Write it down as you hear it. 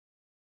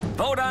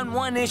Vote on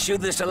one issue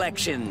this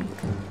election.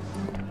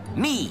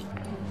 Me.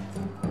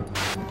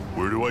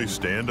 Where do I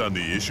stand on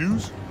the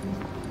issues?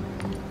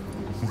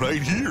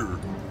 Right here.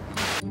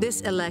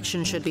 This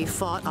election should be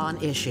fought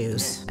on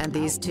issues, and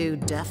these two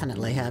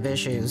definitely have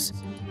issues.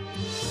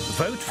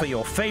 Vote for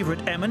your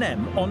favorite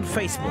M&M on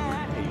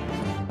Facebook.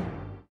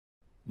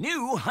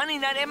 New Honey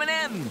Nut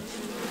M&M.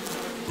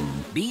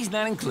 Bees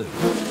not included.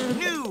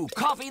 New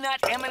Coffee Nut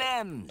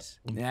M&Ms.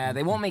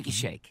 They won't make you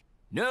shake.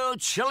 New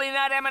Chili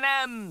Nut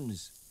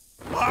M&Ms.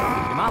 Your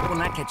mouth will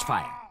not catch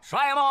fire.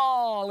 Try them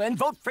all and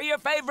vote for your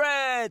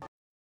favorite.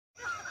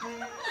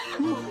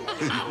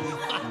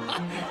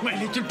 My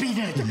little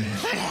peanut.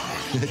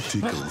 That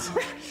tickles.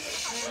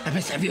 I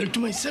must have you all to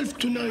myself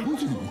tonight.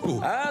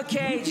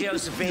 Okay,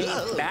 Josephine.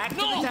 Back to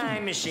the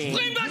time machine.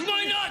 Bring back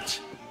my nut!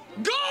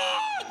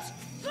 God!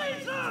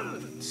 Save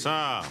them!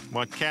 So,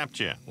 what kept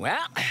you?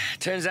 Well,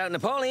 turns out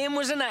Napoleon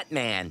was a nut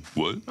man.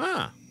 What?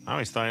 Ah, I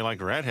always thought he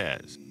liked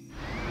redheads.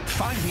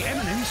 Find the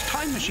M&M's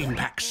Time Machine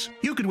packs.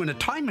 You could win a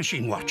time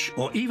machine watch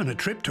or even a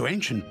trip to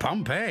ancient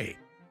Pompeii.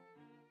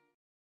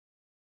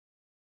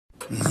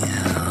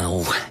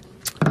 No.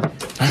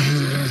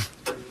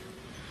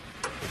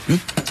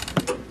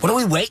 What are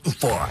we waiting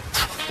for?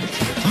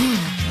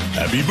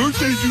 Happy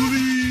birthday,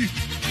 Julie!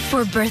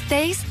 For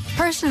birthdays,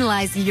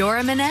 personalize your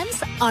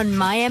M&Ms on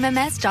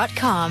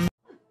mymms.com.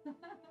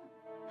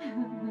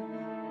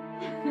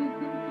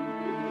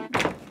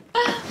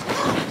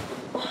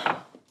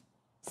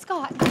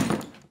 Scott,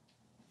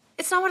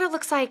 it's not what it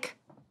looks like.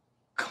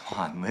 Come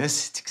on,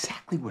 Liz. It's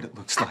exactly what it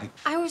looks like.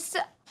 I was...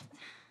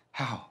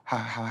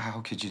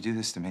 How could you do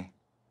this to me?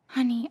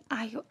 Honey,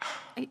 I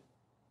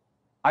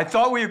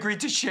thought we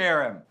agreed to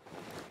share him.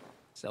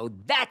 So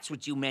that's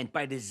what you meant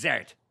by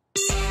dessert.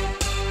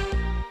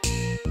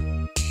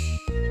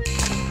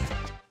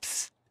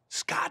 Psst,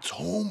 Scott's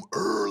home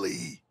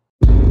early.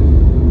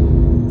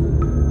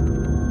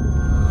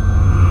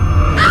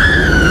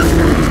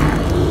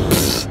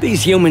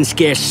 These humans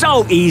scare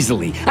so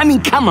easily. I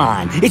mean, come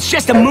on. It's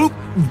just a move.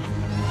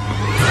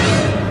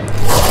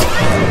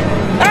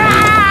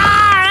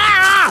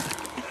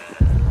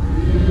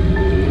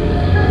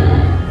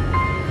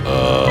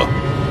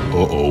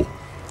 Uh-oh.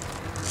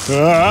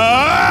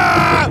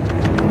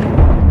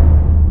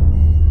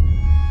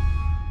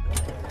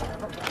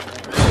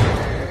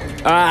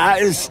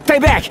 Stay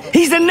back!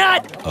 He's a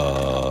nut!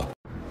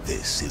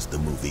 This is the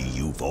movie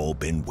you've all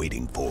been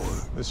waiting for.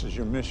 This is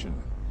your mission.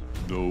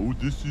 No,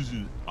 this is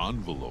an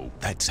envelope.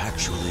 That's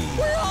actually...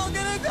 We're all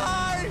gonna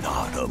die!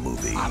 Not a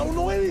movie. I don't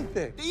know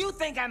anything. Do you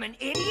think I'm an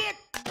idiot?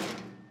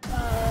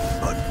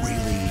 But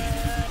really,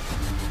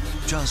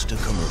 just a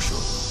commercial.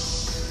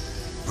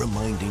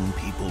 Reminding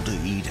people to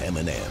eat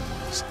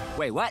M&Ms.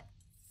 Wait, what?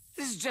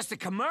 This is just a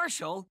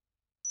commercial?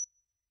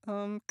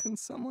 Can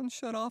someone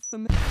shut off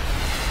the...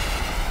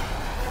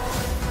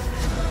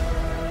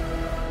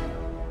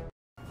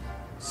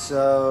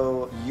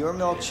 So, your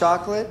milk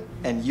chocolate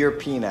and your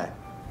peanut.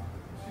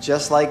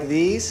 Just like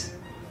these?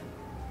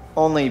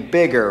 Only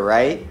bigger,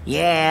 right?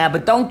 Yeah,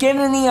 but don't get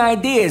any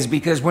ideas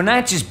because we're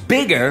not just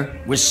bigger,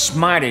 we're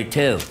smarter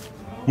too.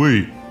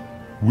 Wait,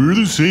 we're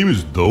the same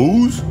as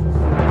those?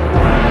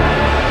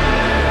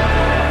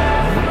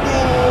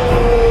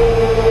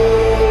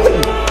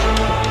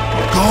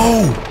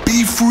 Go!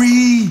 Be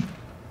free!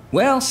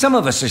 Well, some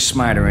of us are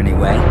smarter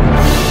anyway.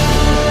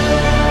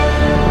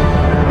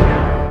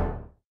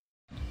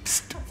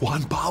 Psst,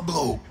 Juan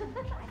Pablo.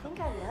 I think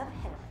I love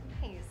him.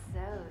 He's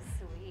so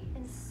sweet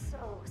and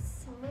so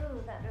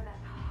smooth under that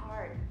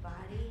hard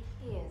body.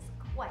 He is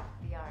quite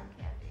the arm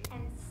candy.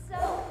 And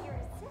so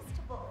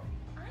irresistible.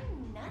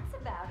 I'm nuts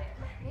about him.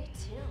 Me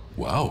too.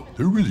 Wow,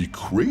 they're really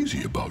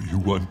crazy about you,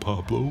 Juan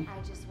Pablo.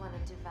 I just want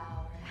to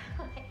devour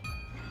him.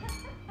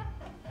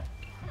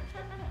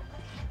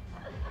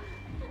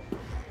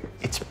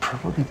 It's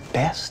probably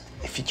best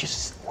if you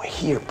just wait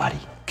here, buddy.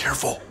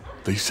 Careful,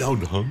 they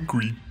sound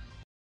hungry.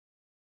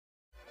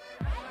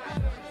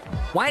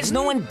 Why is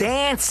no one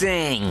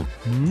dancing?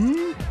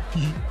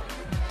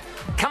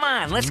 Come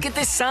on, let's get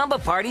this samba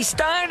party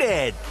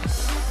started.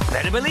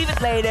 Better believe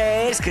it,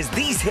 ladies, because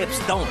these hips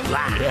don't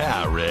lie.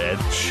 Yeah, Red.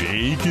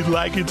 Shake it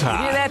like it's hot.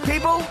 You hear that,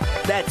 people?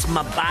 That's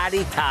my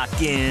body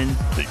talking.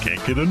 They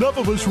can't get enough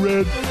of us,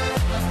 Red.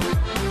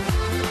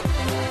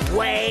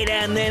 Wait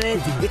a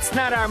minute. It's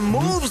not our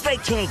moves they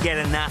can't get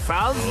enough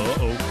of.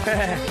 Uh-oh.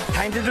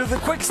 Time to do the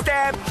quick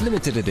step.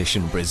 Limited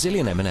edition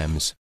Brazilian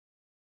M&Ms.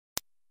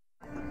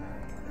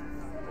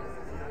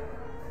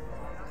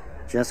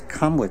 Just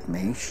come with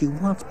me. She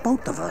wants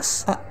both of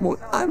us. Well,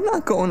 I'm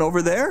not going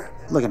over there.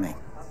 Look at me.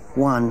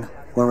 1,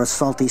 we're a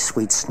salty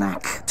sweet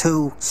snack.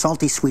 2,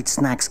 salty sweet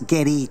snacks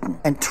get eaten.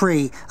 And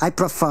 3, I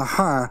prefer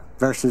her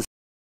versus...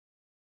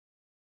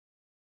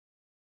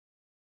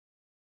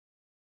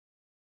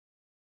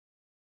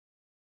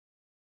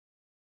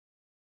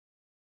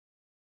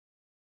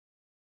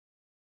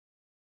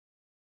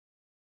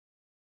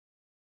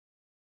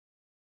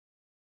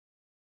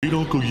 Great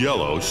Uncle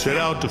Yellow set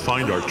out to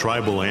find our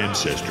tribal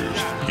ancestors.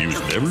 He was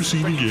never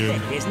seen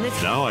again.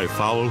 Now I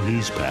follow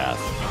his path.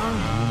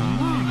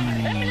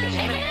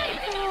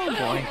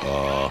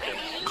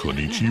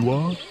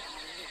 Konnichiwa?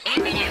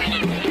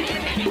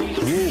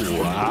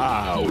 Oh,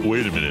 wow.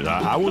 Wait a minute.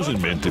 I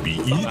wasn't meant to be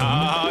eaten.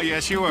 Oh,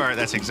 yes, you were.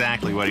 That's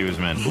exactly what he was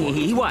meant for.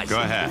 He was. Go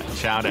ahead.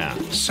 Chow down.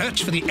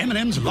 Search for the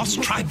M&M's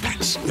Lost Tribe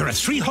Packs. There are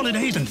 3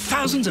 holidays and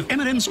thousands of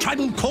M&M's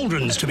tribal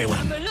cauldrons to be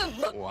won.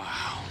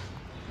 Wow.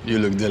 You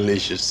look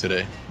delicious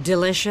today.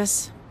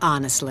 Delicious?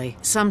 Honestly,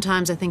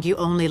 sometimes I think you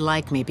only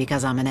like me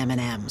because I'm an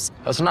M&M's.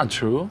 That's not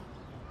true.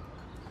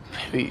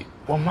 Baby,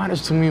 what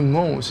matters to me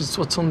most is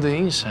what's on the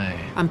inside.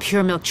 I'm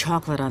pure milk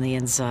chocolate on the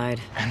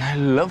inside. And I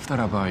love that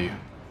about you.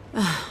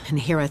 And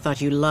here I thought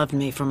you loved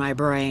me for my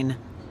brain.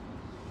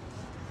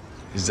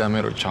 Is that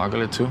made of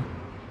chocolate too?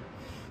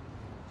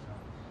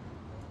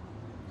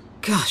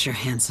 Gosh, you're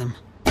handsome.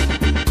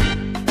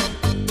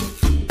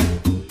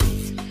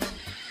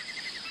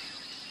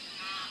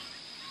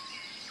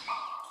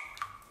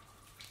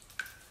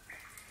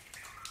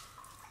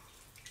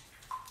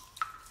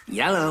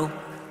 Yellow,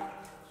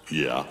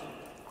 Yeah.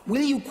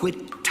 will you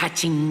quit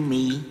touching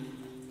me?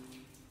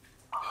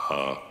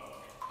 I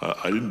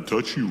didn't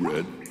touch you,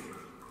 Red.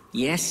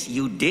 Yes,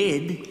 you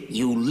did.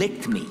 You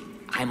licked me.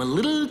 I'm a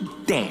little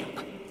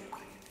damp.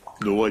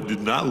 No, I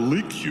did not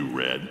lick you,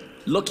 Red.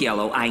 Look,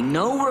 Yellow, I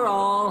know we're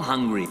all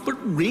hungry, but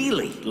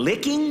really,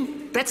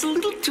 licking? That's a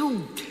little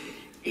too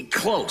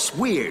close,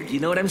 weird, you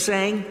know what I'm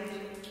saying?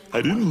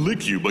 I didn't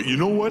lick you, but you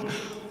know what?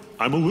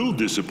 I'm a little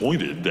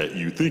disappointed that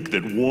you think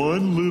that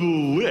one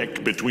little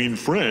lick between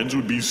friends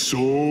would be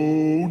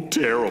so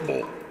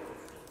terrible.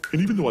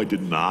 And even though I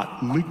did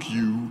not lick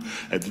you,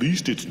 at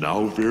least it's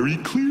now very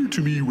clear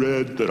to me,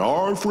 Red, that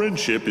our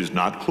friendship is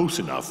not close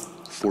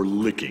enough for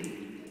licking.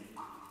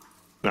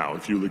 Now,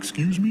 if you'll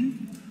excuse me,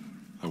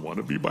 I want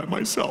to be by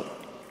myself.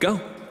 Go.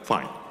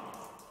 Fine.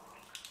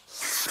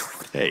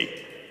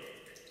 Hey.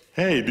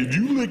 Hey, did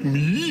you lick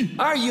me?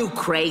 Are you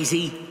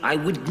crazy? I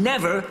would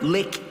never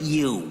lick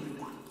you.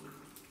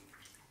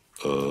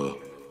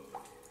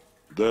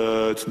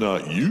 That's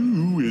not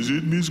you, is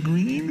it, Miss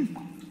Green?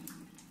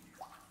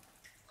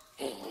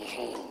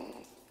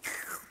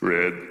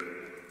 Red.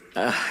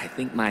 I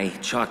think my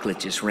chocolate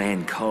just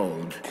ran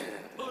cold.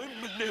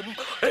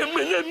 Well,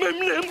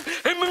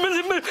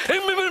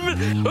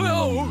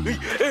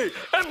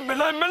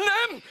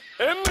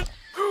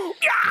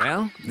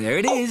 there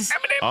it is.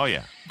 Oh,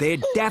 yeah. They're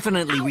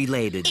definitely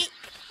related.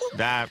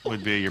 That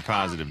would be your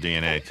positive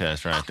DNA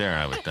test right there,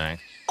 I would think.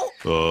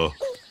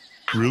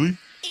 Really?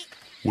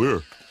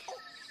 Where?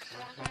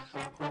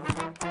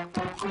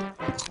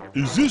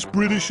 Is this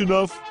British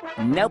enough?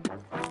 Nope.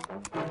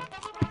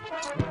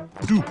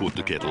 Do put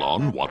the kettle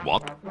on,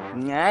 what?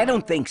 I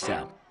don't think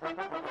so.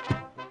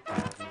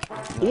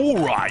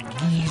 All right,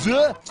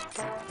 geezer.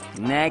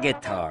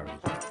 Negatory.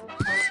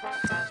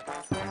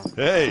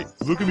 Hey,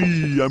 look at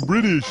me, I'm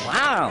British.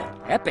 Wow,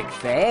 epic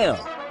fail.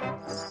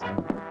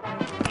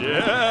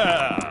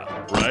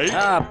 Yeah, right?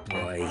 Oh,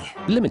 boy.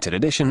 Limited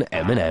edition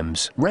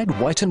M&Ms. Red,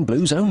 white and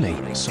blues only.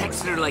 I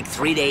texted her like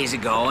 3 days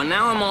ago, and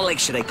now I'm all like,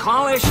 should I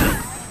call her?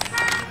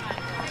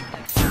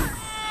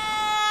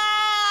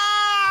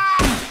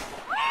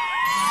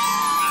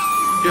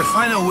 Your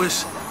final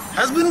wish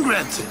has been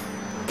granted.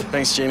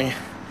 Thanks, Jeannie.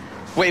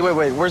 Wait.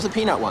 Where's the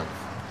peanut one?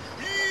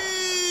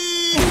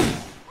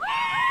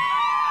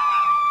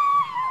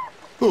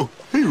 Oh,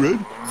 hey, Red.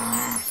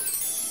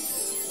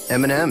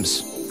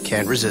 M&Ms.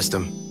 Can't resist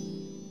them.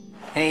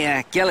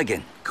 Hey,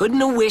 Gilligan,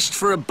 couldn't have wished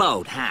for a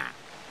boat, huh?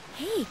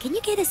 Hey, can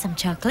you get us some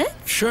chocolate?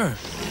 Sure.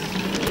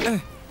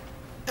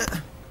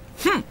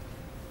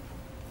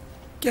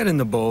 Get in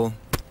the bowl.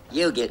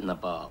 You get in the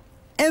bowl.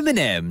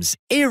 M&M's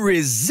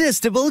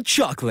Irresistible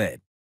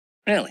Chocolate.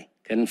 Really?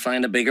 Couldn't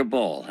find a bigger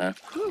bowl, huh?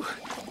 Whew,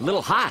 a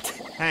little hot.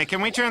 Hey, can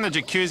we turn the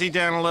jacuzzi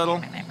down a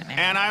little?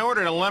 And I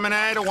ordered a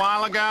lemonade a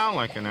while ago,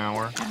 like an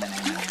hour.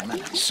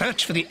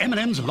 Search for the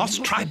M&M's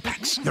Lost Tribe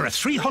Packs. There are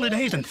 3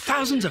 holidays and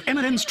thousands of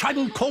M&M's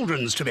tribal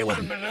cauldrons to be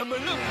won. Do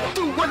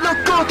I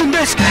look good in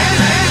this?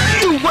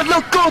 Do I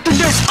look good in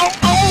this? Oh,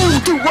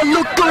 do I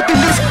look good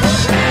in this?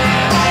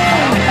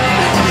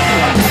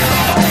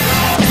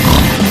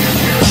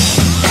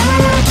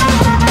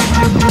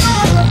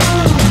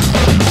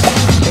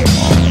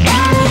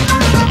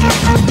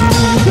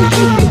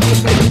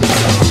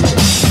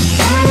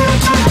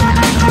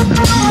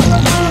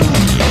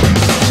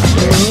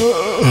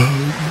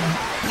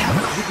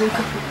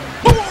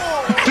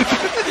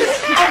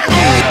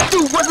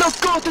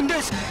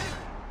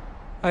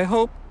 I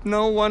hope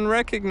no one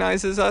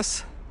recognizes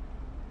us.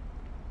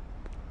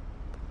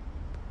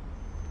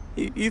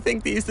 You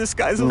think these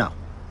disguises? No.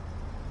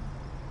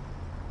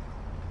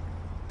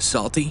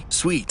 Salty,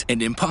 sweet,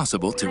 and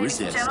impossible to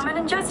resist. Gentlemen,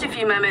 in just a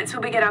few moments,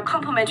 we'll begin our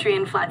complimentary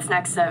in-flight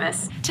snack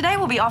service. Today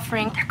we'll be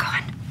offering... They're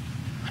gone.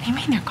 What do you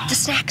mean they're gone? The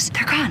snacks.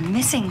 They're gone,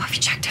 missing. Have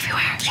you checked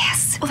everywhere?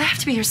 Yes. Well, they have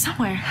to be here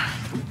somewhere.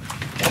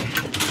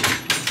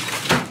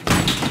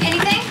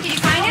 Anything? Did you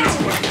find it?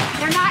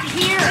 They're not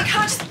here. They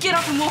can't just get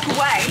up and walk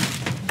away.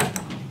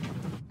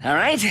 All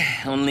right,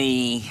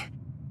 only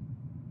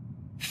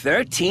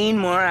 13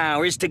 more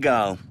hours to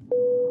go.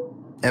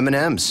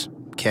 M&Ms.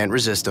 Can't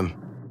resist them.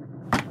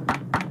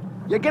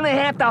 You're gonna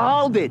have to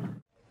hold it.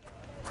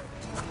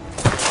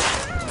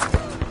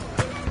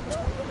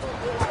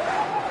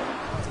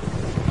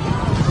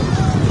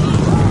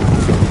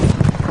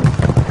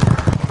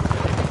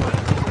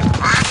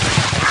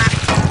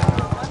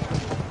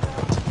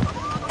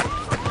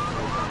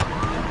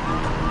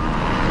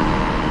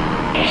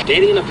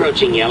 Stadium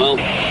approaching, Yellow.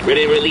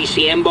 Ready to release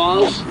the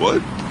M-balls? What?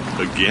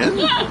 Again?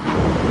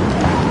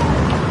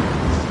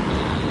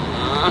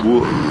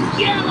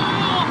 Yellow!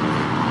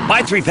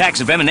 Buy 3 packs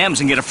of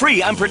M&Ms and get a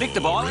free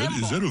unpredictable.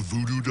 Is that a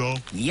voodoo doll?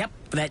 Yep,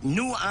 that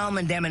new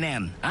almond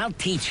M&M. I'll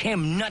teach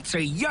him nuts are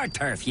your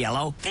turf,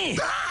 Yellow.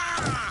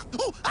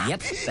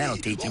 Yep, that'll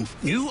teach him.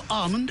 New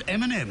almond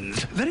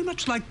M&Ms. Very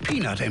much like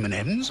peanut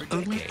M&Ms,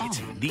 only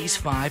almond. These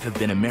 5 have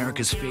been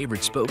America's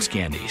favorite spokes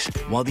candies,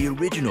 while the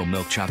original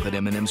milk chocolate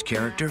M&M's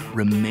character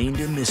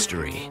remained a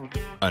mystery.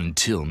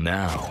 Until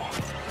now.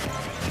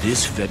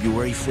 This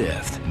February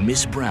 5th,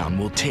 Miss Brown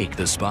will take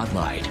the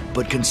spotlight,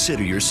 but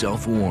consider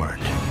yourself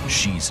warned.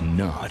 She's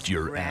not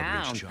your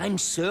average chocolate. I'm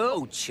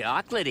so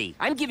chocolatey.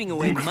 I'm giving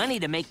away money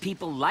to make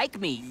people like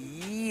me,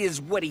 is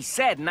what he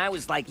said, and I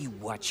was like, you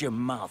watch your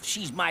mouth.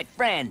 She's my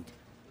friend.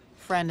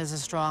 Friend is a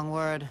strong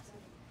word.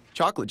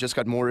 Chocolate just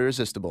got more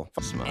irresistible.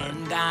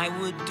 And I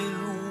would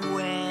do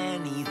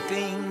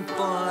anything for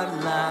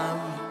love.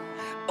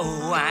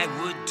 Oh, I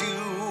would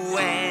do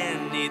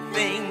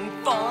anything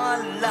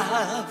for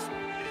love.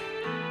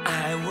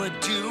 I would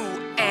do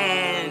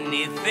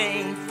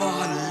anything for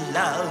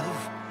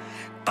love.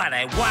 But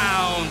I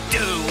won't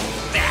do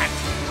that,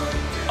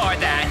 or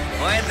that,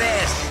 or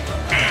this.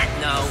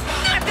 No,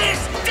 not this!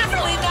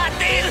 Definitely not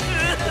this!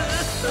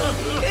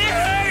 It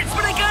hurts,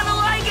 but I kinda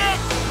like it!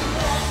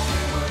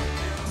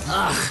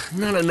 Ugh,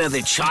 not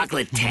another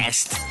chocolate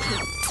test.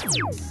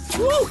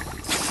 Woo!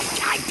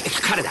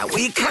 Cut it out, will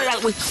you? Cut it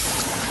out, will you?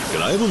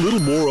 Can I have a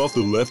little more off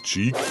the left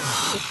cheek?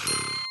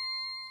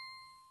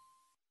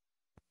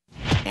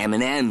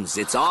 M&Ms,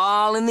 it's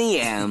all in the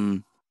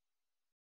M.